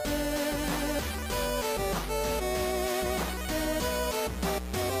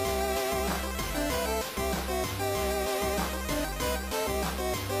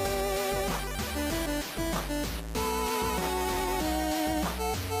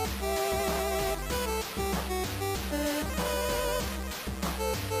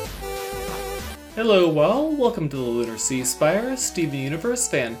Hello, all. Welcome to the Lunar Sea Spire, Steven Universe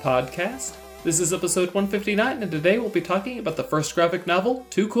fan podcast. This is episode 159, and today we'll be talking about the first graphic novel,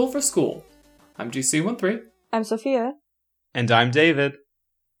 Too Cool for School. I'm GC13. I'm Sophia. And I'm David.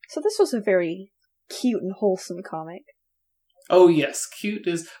 So this was a very cute and wholesome comic. Oh yes, cute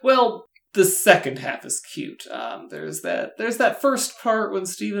is... well, the second half is cute. There's that first part when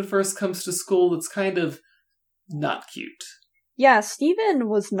Steven first comes to school that's kind of not cute. Yeah, Steven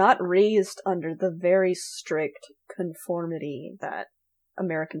was not raised under the very strict conformity that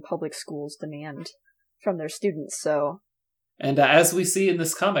American public schools demand from their students, so... And as we see in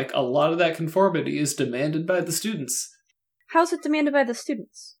this comic, a lot of that conformity is demanded by the students. How's it demanded by the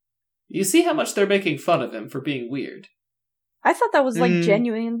students? You see how much they're making fun of him for being weird. I thought that was,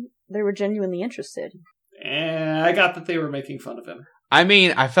 genuine. They were genuinely interested. I got that they were making fun of him. I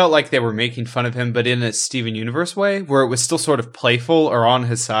mean, I felt like they were making fun of him, but in a Steven Universe way, where it was still sort of playful or on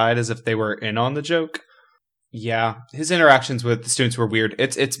his side as if they were in on the joke. Yeah, his interactions with the students were weird.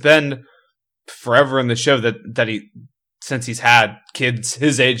 It's been forever in the show that he, since he's had kids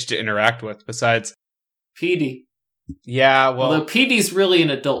his age to interact with, besides Petey. Yeah, well... although Petey's really an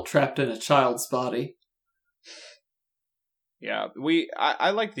adult trapped in a child's body. Yeah,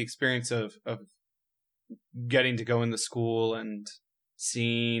 I like the experience of getting to go in the school and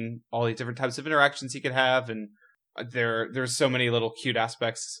seeing all the different types of interactions he could have, and there's so many little cute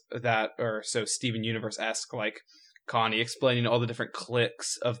aspects that are so Steven Universe-esque, like Connie explaining all the different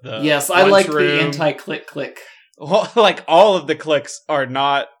cliques of the yes, I like the anti-click click. Like all of the cliques are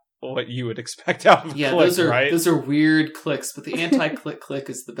not what you would expect out of a clique, right? Those are weird clicks, but the anti-click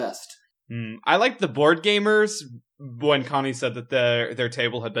click is the best. I like the board gamers when Connie said that their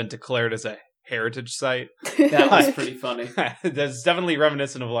table had been declared as a heritage site. That was pretty funny. That's definitely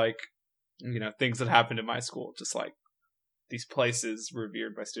reminiscent of, like, things that happened in my school, just like these places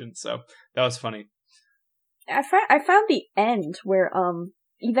revered by students. So that was funny. I found the end where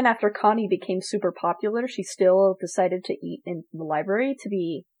even after Connie became super popular, she still decided to eat in the library to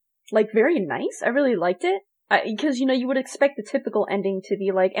be like very nice. I really liked it because you would expect the typical ending to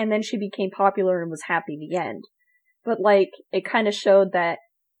be like, and then she became popular and was happy. The end. But like it kind of showed that.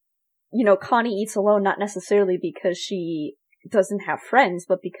 Connie eats alone not necessarily because she doesn't have friends,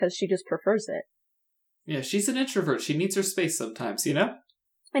 but because she just prefers it. Yeah, she's an introvert. She needs her space sometimes,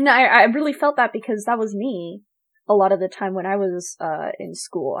 And I really felt that because that was me a lot of the time when I was in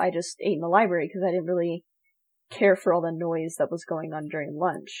school. I just ate in the library because I didn't really care for all the noise that was going on during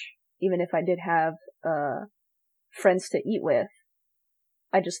lunch. Even if I did have friends to eat with,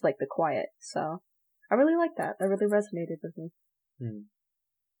 I just liked the quiet. So I really liked that. That really resonated with me.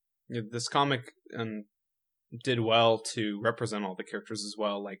 This comic did well to represent all the characters as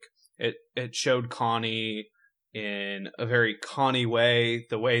well. Like it showed Connie in a very Connie way.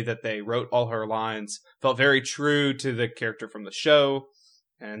 The way that they wrote all her lines felt very true to the character from the show,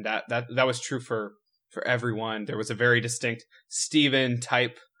 and that was true for everyone. There was a very distinct Steven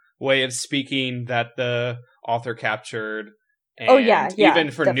type way of speaking that the author captured. And even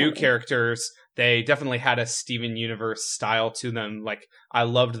for definitely. new characters, they definitely had a Steven Universe style to them. Like, I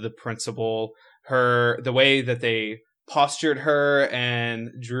loved the principal, the way that they postured her and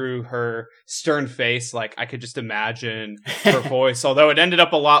drew her stern face. Like, I could just imagine her voice, although it ended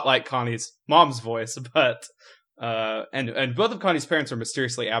up a lot like Connie's mom's voice. But and both of Connie's parents are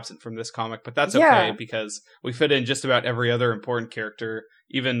mysteriously absent from this comic, but that's okay because we fit in just about every other important character.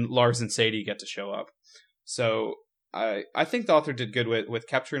 Even Lars and Sadie get to show up. So I think the author did good with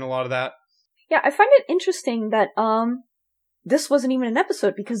capturing a lot of that. Yeah, I find it interesting that this wasn't even an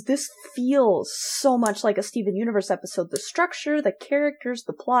episode because this feels so much like a Steven Universe episode. The structure, the characters,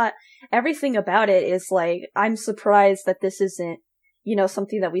 the plot, everything about it is like, I'm surprised that this isn't,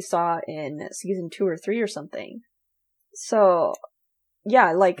 something that we saw in season 2 or 3 or something. So,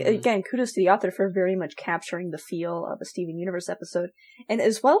 yeah, again, kudos to the author for very much capturing the feel of a Steven Universe episode. And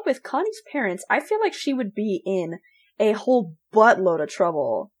as well with Connie's parents, I feel like she would be in a whole buttload of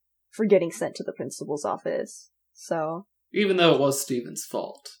trouble for getting sent to the principal's office. So even though it was Steven's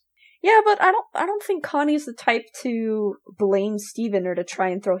fault. Yeah, but I don't think Connie's the type to blame Steven or to try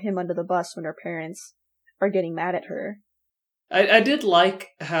and throw him under the bus when her parents are getting mad at her. I did like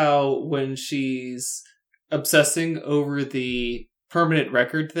how when she's obsessing over the permanent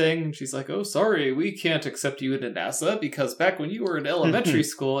record thing, she's like, oh, sorry, we can't accept you into NASA because back when you were in elementary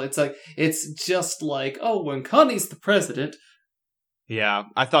school, it's just like, oh, when Connie's the president. Yeah,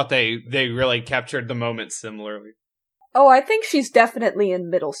 I thought they really captured the moment similarly. Oh, I think she's definitely in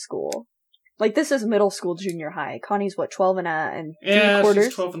middle school. Like, this is middle school, junior high. Connie's, 12 and 3/4? Yeah,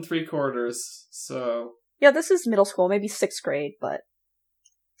 she's 12 and 3/4, so... Yeah, this is middle school, maybe 6th grade, but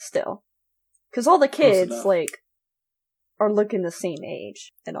still. Because all the kids, enough. like, are looking the same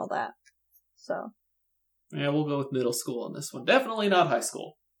age and all that. So. Yeah, we'll go with middle school on this one. Definitely not high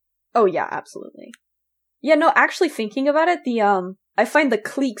school. Oh yeah, absolutely. Yeah, no, actually thinking about it, I find the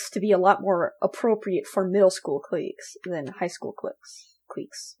cliques to be a lot more appropriate for middle school cliques than high school cliques.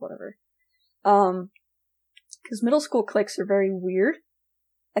 Cliques, whatever. Because middle school cliques are very weird.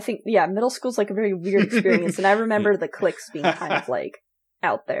 I think, yeah, middle school's like a very weird experience, and I remember the cliques being kind of like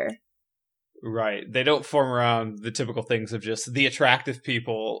out there. Right. They don't form around the typical things of just the attractive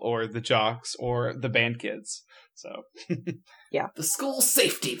people or the jocks or the band kids. So, yeah. The school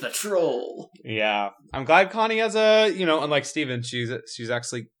safety patrol. Yeah. I'm glad Connie has unlike Steven, she's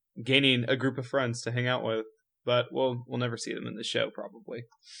actually gaining a group of friends to hang out with, but we'll never see them in the show probably.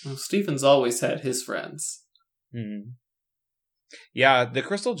 Well, Steven's always had his friends. Yeah, the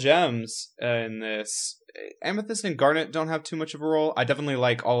crystal gems in this, Amethyst and Garnet don't have too much of a role. I definitely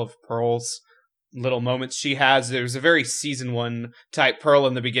like all of Pearl's little moments she has. There's a very season 1 type Pearl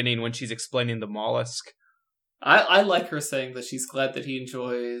in the beginning when she's explaining the mollusk. I like her saying that she's glad that he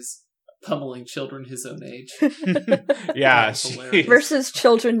enjoys pummeling children his own age. Yeah. Versus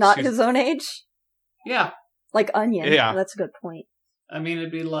children not his own age? Yeah. Like Onion. Yeah. That's a good point. I mean,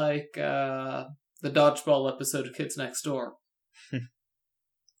 it'd be like the Dodgeball episode of Kids Next Door.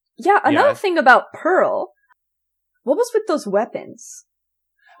 Yeah, another thing about Pearl. What was with those weapons?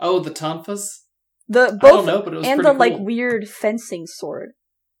 Oh, the Tonfas? I don't know, but it was and pretty the like cool. weird fencing sword.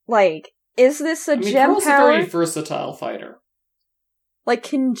 Like, is this a gem Pearl's power? a very versatile fighter. Like,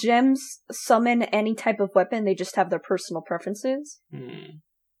 can gems summon any type of weapon? They just have their personal preferences?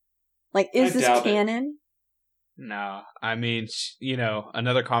 Like, is this canon? No, I mean,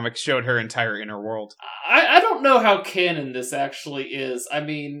 another comic showed her entire inner world. I don't know how canon this actually is. I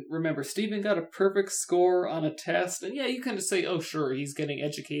mean, remember, Steven got a perfect score on a test, and yeah, you kind of say, oh, sure, he's getting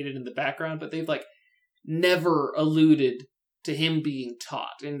educated in the background, but they've, like, never alluded to him being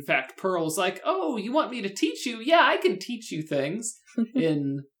taught. In fact, Pearl's like, oh, you want me to teach you? Yeah, I can teach you things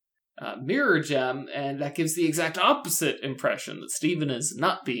in Mirror Gem, and that gives the exact opposite impression that Steven is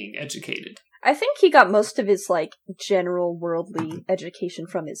not being educated. I think he got most of his, like, general worldly education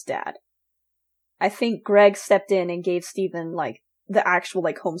from his dad. I think Greg stepped in and gave Steven, like, the actual,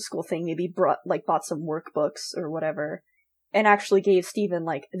 like, homeschool thing, maybe bought some workbooks or whatever, and actually gave Steven,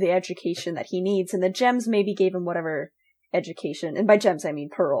 like, the education that he needs, and the gems maybe gave him whatever education, and by gems I mean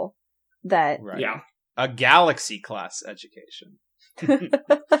Pearl, that... Right. Yeah. A galaxy-class education.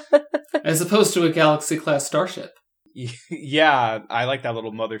 As opposed to a Galaxy-class starship. Yeah, I like that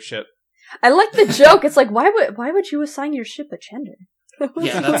little mothership. I like the joke. It's like, why would you assign your ship a gender?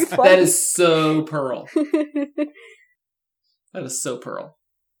 Yeah, that is so Pearl. That is so Pearl.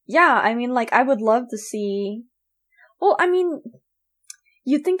 Yeah, I mean, like, I would love to see... Well, I mean,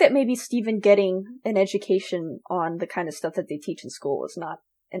 you'd think that maybe Steven getting an education on the kind of stuff that they teach in school is not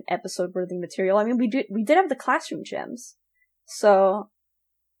an episode-worthy material. I mean, we did have the classroom gems, so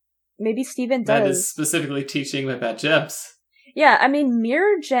maybe Steven does... That is specifically teaching him about gems. Yeah, I mean,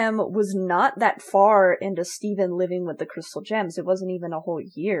 Mirror Gem was not that far into Steven living with the crystal gems. It wasn't even a whole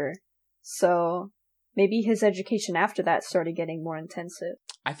year. So maybe his education after that started getting more intensive.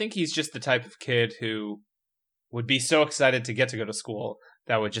 I think he's just the type of kid who would be so excited to go to school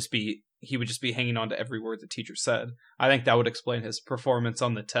that he would just be hanging on to every word the teacher said. I think that would explain his performance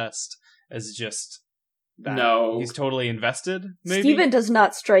on the test as just that. No. He's totally invested, maybe? Steven does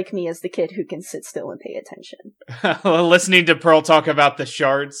not strike me as the kid who can sit still and pay attention. Listening to Pearl talk about the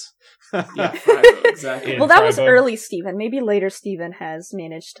shards. Yeah, Fribo, exactly. Well, that was early Steven. Maybe later Steven has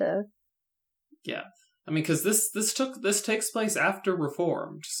managed to... Yeah. I mean, because this takes place after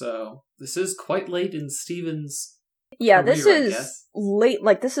Reformed, so this is quite late in Steven's Yeah, career, this is late,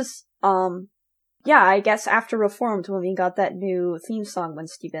 like, this is, yeah, I guess after Reformed, when we got that new theme song when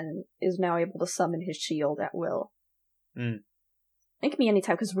Steven is now able to summon his shield at will. It can be any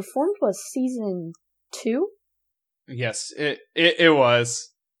time, because Reformed was season 2? Yes, it was.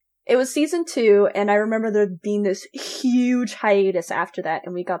 It was season 2, and I remember there being this huge hiatus after that,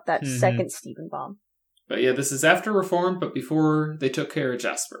 and we got that second Steven bomb. But yeah, this is after Reformed, but before they took care of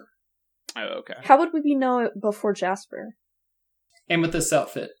Jasper. Oh, okay. How would we know it before Jasper? Amethyst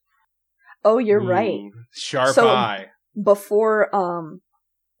outfit. Oh, you're right. Sharp So, eye. Before,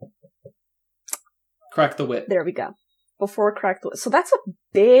 Crack the Whip. there we go. Before Crack the Whip. So that's a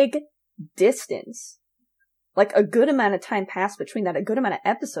big distance. Like, a good amount of time passed between that. A good amount of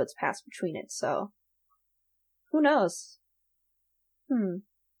episodes passed between it, so... Who knows?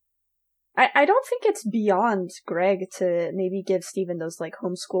 I don't think it's beyond Greg to maybe give Steven those, like,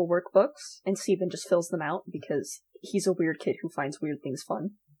 homeschool workbooks, and Steven just fills them out because he's a weird kid who finds weird things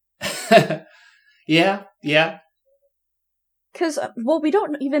fun. Yeah. Because, we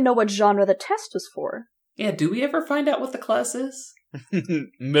don't even know what genre the test was for. Yeah, do we ever find out what the class is?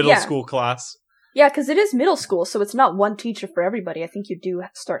 Middle school class. Yeah, because it is middle school, so it's not one teacher for everybody. I think you do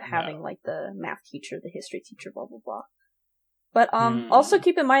start having, like, the math teacher, the history teacher, blah, blah, blah. But, also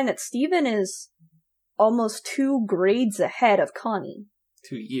keep in mind that Steven is almost 2 grades ahead of Connie.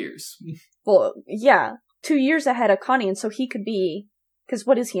 2 years. Well, yeah, 2 years ahead of Connie, and so he could be... Because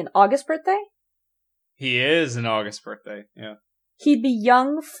what is he, an August birthday? He is an August birthday, yeah. He'd be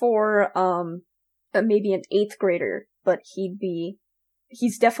young for, maybe an 8th grader, but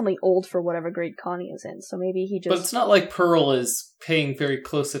he's definitely old for whatever grade Connie is in, so maybe he just... But it's not like Pearl is paying very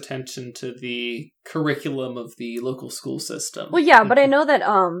close attention to the curriculum of the local school system. Well, yeah, but I know that,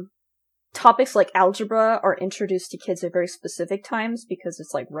 topics like algebra are introduced to kids at very specific times, because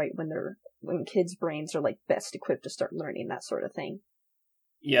it's, like, right when kids' brains are, like, best equipped to start learning that sort of thing.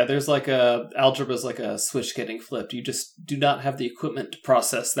 Yeah, there's algebra's like a switch getting flipped. You just do not have the equipment to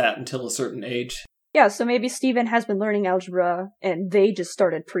process that until a certain age. Yeah, so maybe Steven has been learning algebra, and they just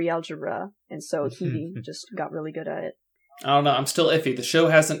started pre-algebra, and so he just got really good at it. I don't know, I'm still iffy. The show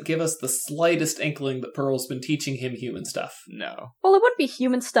hasn't given us the slightest inkling that Pearl's been teaching him human stuff. No. Well, it wouldn't be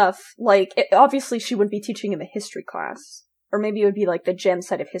human stuff. Like, obviously she wouldn't be teaching him a history class. Or maybe it would be like the gem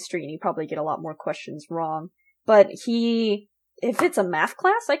side of history, and he'd probably get a lot more questions wrong. But if it's a math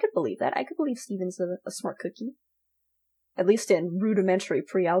class, I could believe that. I could believe Steven's a smart cookie. At least in rudimentary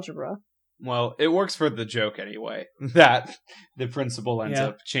pre-algebra. Well, it works for the joke anyway, that the principal ends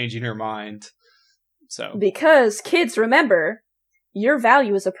up changing her mind. So because, kids, remember, your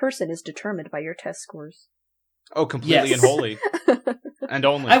value as a person is determined by your test scores. Oh, completely and wholly. And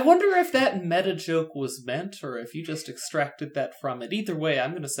only. I wonder if that meta joke was meant, or if you just extracted that from it. Either way,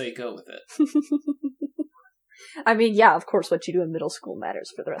 I'm going to say go with it. I mean, yeah, of course, what you do in middle school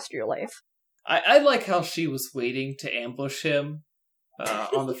matters for the rest of your life. I like how she was waiting to ambush him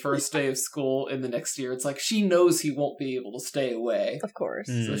on the first day of school in the next year. It's like she knows he won't be able to stay away. Of course.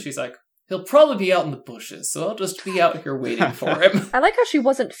 So she's like, he'll probably be out in the bushes, so I'll just be out here waiting for him. I like how she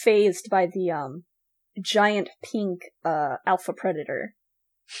wasn't fazed by the giant pink alpha predator,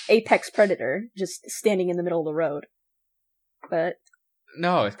 apex predator, just standing in the middle of the road. But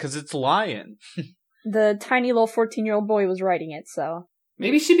no, because it's Lion. The tiny little 14-year-old boy was riding it, so...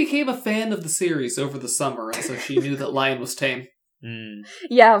 Maybe she became a fan of the series over the summer, and so she knew that Lion was tame.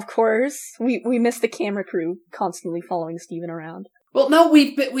 Yeah, of course. We missed the camera crew constantly following Steven around. Well, no,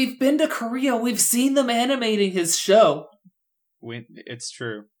 we've been to Korea. We've seen them animating his show. It's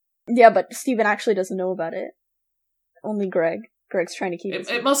true. Yeah, but Steven actually doesn't know about it. Only Greg. Greg's trying to keep it.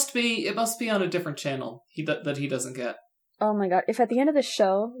 It must be on a different channel that he doesn't get. Oh my god, if at the end of the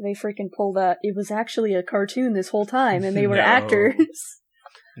show, they freaking pulled it was actually a cartoon this whole time, and they were actors.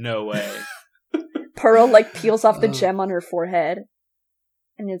 No way. Pearl, peels off the gem on her forehead,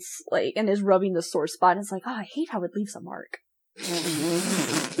 and it's, and is rubbing the sore spot, and it's like, oh, I hate how it leaves a mark.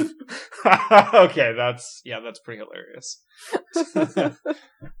 Okay, that's pretty hilarious.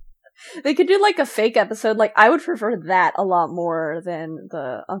 They could do, a fake episode, I would prefer that a lot more than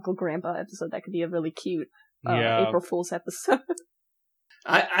the Uncle Grandpa episode. That could be a really cute April Fool's episode.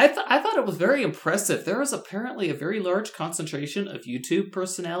 I thought it was very impressive. There was apparently a very large concentration of YouTube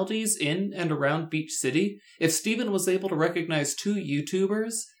personalities in and around Beach City. If Steven was able to recognize 2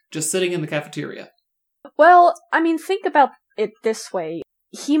 YouTubers just sitting in the cafeteria. Well, I mean, think about it this way.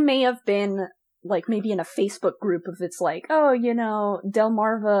 He may have been, maybe in a Facebook group of Delmarva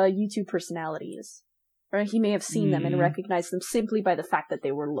YouTube personalities. Or he may have seen them and recognized them simply by the fact that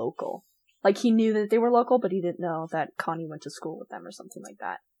they were local. He knew that they were local, but he didn't know that Connie went to school with them or something like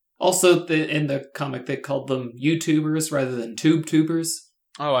that. Also, in the comic, they called them YouTubers rather than TubeTubers.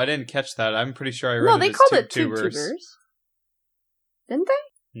 Oh, I didn't catch that. I'm pretty sure I read it as No, they called it TubeTubers. TubeTubers. Didn't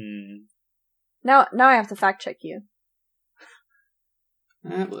they? Now I have to fact check you.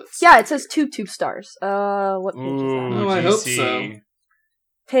 Yeah, it says TubeTube stars. What page is that? Oh, I hope so.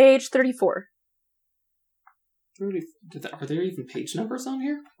 Page 34. Are there even page numbers on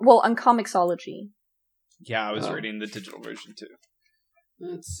here? Well, on Comixology. Yeah, I was reading the digital version too.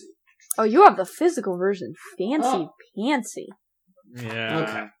 Let's see. Oh, you have the physical version. Fancy pantsy. Yeah.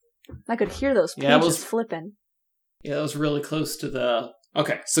 Okay. I could hear those pages flipping. Yeah, that was really close to the...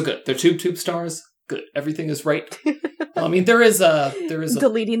 Okay, so good. They're TubeTube stars. Good. Everything is right. Well, I mean, there is a...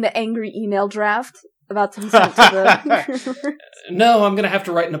 Deleting the angry email draft about to be sent to the... No, I'm going to have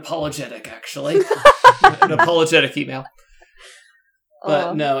to write an apologetic, actually. An apologetic email.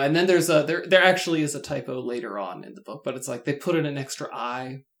 But no, and then there actually is a typo later on in the book, but it's they put in an extra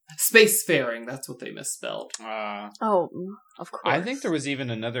I. Spacefaring, that's what they misspelled. Oh, of course. I think there was even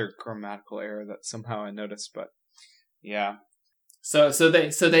another grammatical error that somehow I noticed, but yeah. So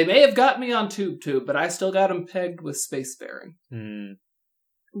they may have got me on TubeTube, but I still got them pegged with spacefaring.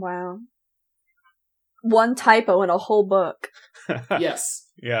 Wow. One typo in a whole book. Yes.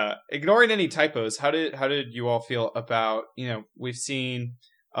 Yeah. Ignoring any typos, how did you all feel about, we've seen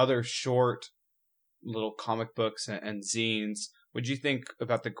other short little comic books and zines. What'd you think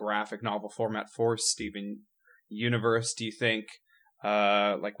about the graphic novel format for Steven Universe? Do you think,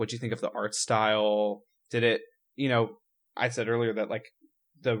 what'd you think of the art style? Did it, I said earlier that,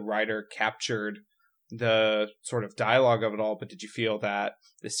 the writer captured the sort of dialogue of it all, but did you feel that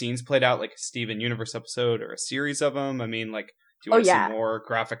the scenes played out like a Steven Universe episode or a series of them? I mean, do you want to see more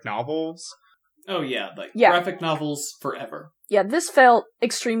graphic novels? Oh, yeah, graphic novels forever. Yeah, this felt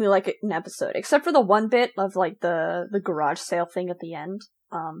extremely like an episode, except for the one bit of, the garage sale thing at the end.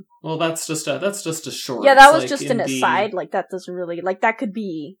 Well, that's just a short. Yeah, that was just an aside. That doesn't really, that could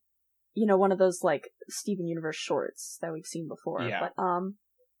be, one of those, Steven Universe shorts that we've seen before. Yeah. But,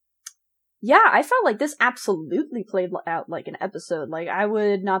 yeah, I felt like this absolutely played out like an episode. I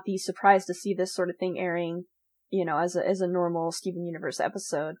would not be surprised to see this sort of thing airing, as a normal Steven Universe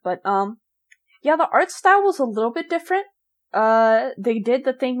episode. But, yeah, the art style was a little bit different. They did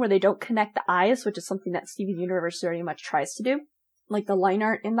the thing where they don't connect the eyes, which is something that Steven Universe very much tries to do. The line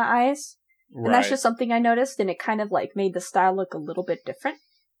art in the eyes. Right. And that's just something I noticed, and it kind of, made the style look a little bit different.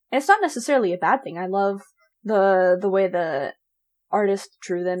 And it's not necessarily a bad thing. I love the way the artist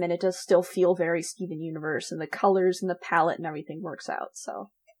drew them, and it does still feel very Steven Universe, and the colors and the palette and everything works out. So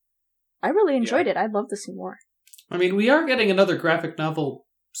I really enjoyed it. I'd love to see more. I mean, we are getting another graphic novel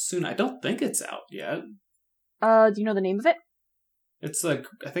soon. I don't think it's out yet. Do you know the name of it? It's I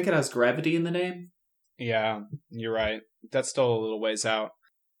think it has Gravity in the name. Yeah, you're right. That's still a little ways out.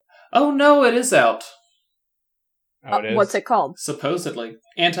 Oh no, it is out. Oh, it is? What's it called? Supposedly.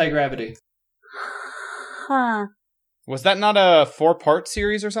 Anti-Gravity. Huh. Was that not a 4-part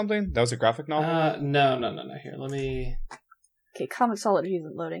series or something? That was a graphic novel? No. Here, let me... Okay, Comixology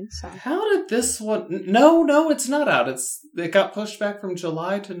isn't loading, so... How did this one... No, it's not out. It got pushed back from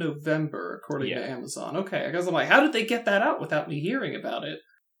July to November, according to Amazon. Okay, I guess I'm how did they get that out without me hearing about it?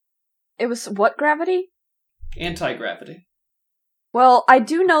 It was what Gravity? Anti-Gravity. Well, I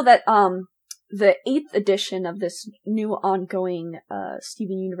do know that, the 8th edition of this new ongoing,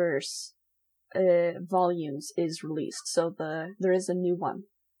 Steven Universe, volumes is released. So there is a new one,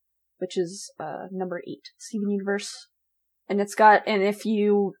 which is, number 8, Steven Universe. And and if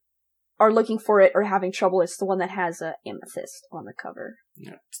you are looking for it or having trouble, it's the one that has amethyst on the cover.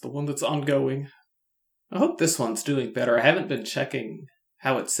 Yeah, it's the one that's ongoing. I hope this one's doing better. I haven't been checking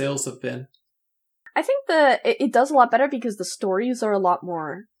how its sales have been. I think it does a lot better because the stories are a lot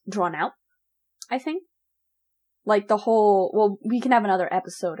more drawn out, I think. We can have another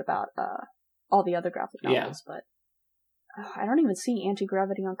episode about all the other graphic novels, but I don't even see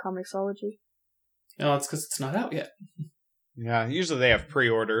Anti-Gravity on Comixology. No, it's because it's not out yet. Yeah, usually they have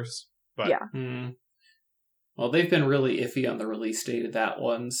pre-orders, but... Yeah. Well, they've been really iffy on the release date of that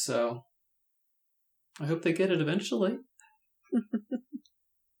one, so... I hope they get it eventually.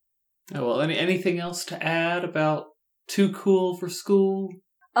 Oh, well, anything else to add about Too Cool for School?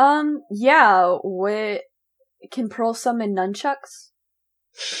 Yeah, can Pearl summon nunchucks?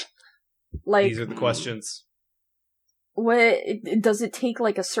 These are the questions. Does it take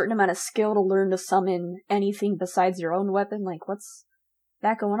a certain amount of skill to learn to summon anything besides your own weapon? What's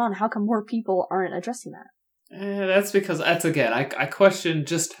that going on? How come more people aren't addressing that? That's because I question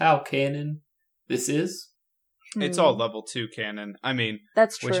just how canon this is. It's all level 2 canon. I mean,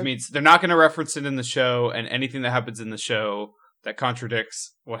 that's true. Which means they're not going to reference it in the show, and anything that happens in the show that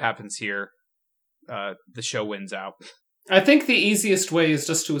contradicts what happens here, the show wins out. I think the easiest way is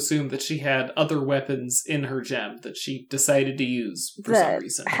just to assume that she had other weapons in her gem that she decided to use for some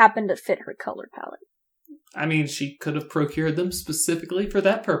reason. Happened to fit her color palette. I mean, she could have procured them specifically for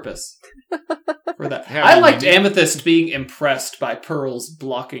that purpose. Yeah, I liked Amethyst being impressed by Pearl's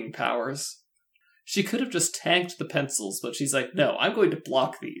blocking powers. She could have just tanked the pencils, but she's like, no, I'm going to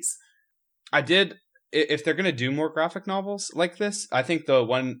block these. If they're going to do more graphic novels like this, I think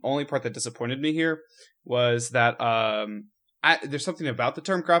the only part that disappointed me here was that there's something about the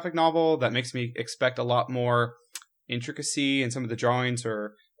term graphic novel that makes me expect a lot more intricacy in some of the drawings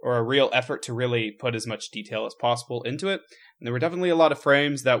or a real effort to really put as much detail as possible into it. And there were definitely a lot of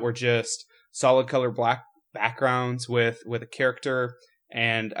frames that were just solid color black backgrounds with a character,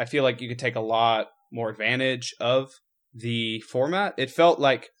 and I feel like you could take a lot more advantage of the format. It felt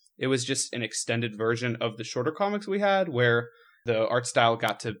like it was just an extended version of the shorter comics we had, where the art style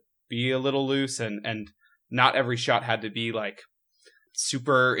got to be a little loose, and not every shot had to be like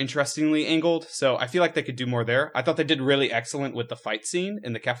super interestingly angled. So I feel like they could do more there. I thought they did really excellent with the fight scene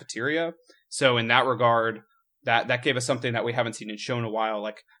in the cafeteria. So in that regard, that gave us something that we haven't seen in show in a while,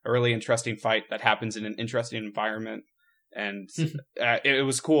 like a really interesting fight that happens in an interesting environment. And it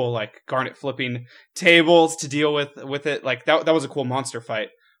was cool, like Garnet flipping tables to deal with it. Like that was a cool monster fight.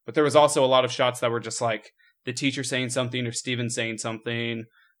 But there was also a lot of shots that were just like the teacher saying something or Steven saying something,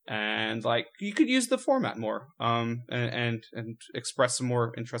 and like you could use the format more, and express some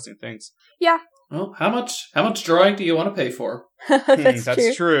more interesting things. Yeah. Well, how much drawing do you want to pay for?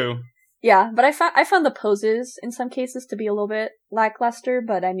 That's true. Yeah, but I found the poses in some cases to be a little bit lackluster.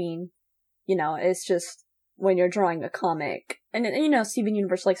 But I mean, it's just when you're drawing a comic, and Steven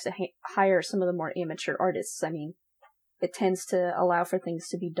Universe likes to hire some of the more amateur artists. I mean, it tends to allow for things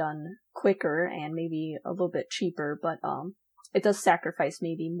to be done quicker and maybe a little bit cheaper, but it does sacrifice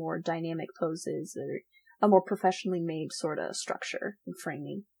maybe more dynamic poses or a more professionally made sort of structure and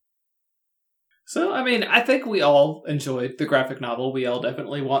framing. So, I mean, I think we all enjoyed the graphic novel. We all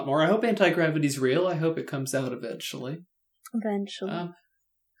definitely want more. I hope Anti-Gravity's real. I hope it comes out eventually.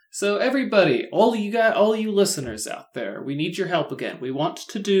 So everybody, all you listeners out there, we need your help again. We want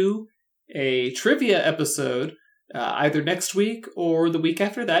to do a trivia episode either next week or the week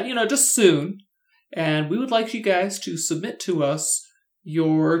after that, just soon. And we would like you guys to submit to us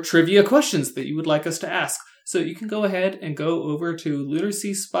your trivia questions that you would like us to ask. So you can go ahead and go over to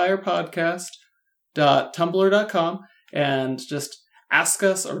lunarseaspirepodcast.tumblr.com and just ask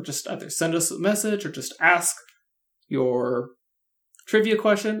us, or just either send us a message or just ask your trivia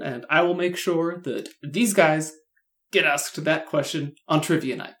question, and I will make sure that these guys get asked that question on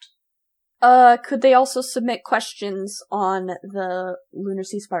trivia night. Could they also submit questions on the Lunar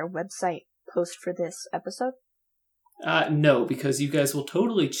Sea Spire website post for this episode? No, because you guys will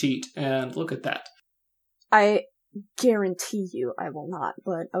totally cheat, and look at that. I guarantee you I will not,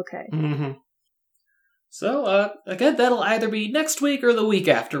 but okay. Mm-hmm. So, again, that'll either be next week or the week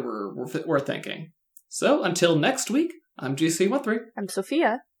after we're thinking. So, until next week, I'm GC13. I'm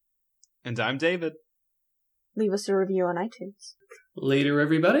Sophia. And I'm David. Leave us a review on iTunes. Later,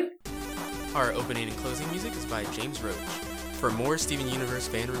 everybody. Our opening and closing music is by James Roach. For more Steven Universe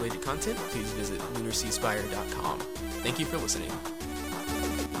fan-related content, please visit lunarseaspire.com. Thank you for listening.